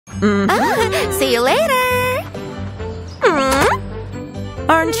See you later.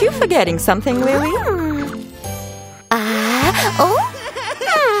 Aren't you forgetting something, Lily?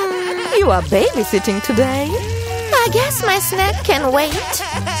 You are babysitting today. I guess my snack can wait.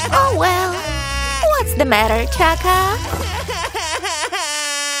 Oh well. What's the matter, Chaka?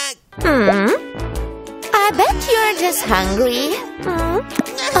 I bet you're just hungry.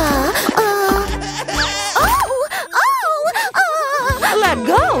 Let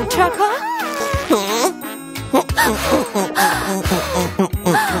go, Chaka.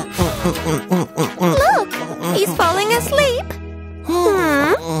 Look, he's falling asleep.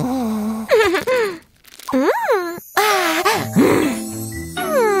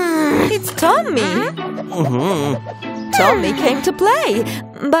 It's Tommy. Tommy came to play,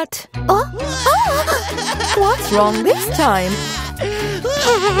 but what's wrong this time?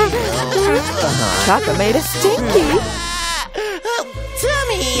 Chaka made a stinky.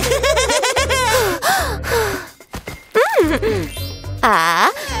 Tommy!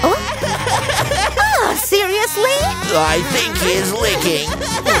 Seriously? I think he's licking.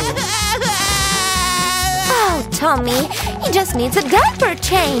 Oh, Tommy, he just needs a diaper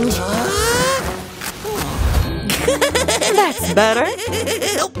change. That's better.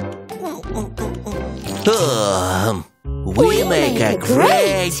 We make a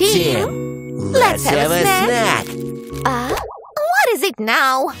great team. Let's have a snack. What is it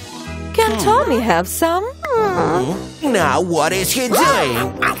now? Can Tommy have some? Now what is he doing?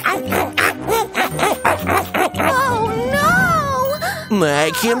 Oh, no!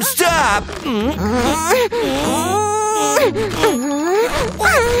 Make him stop.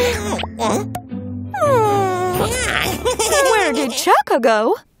 Where did Chaka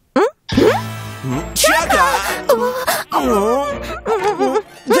go? Chaka!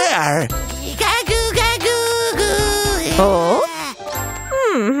 There! Oh?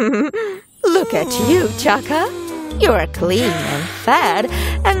 Look at you, Chaka. You're clean and fed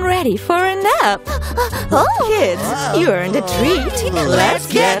and ready for a nap. Kids, you earned a treat. Let's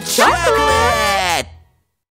get chocolate!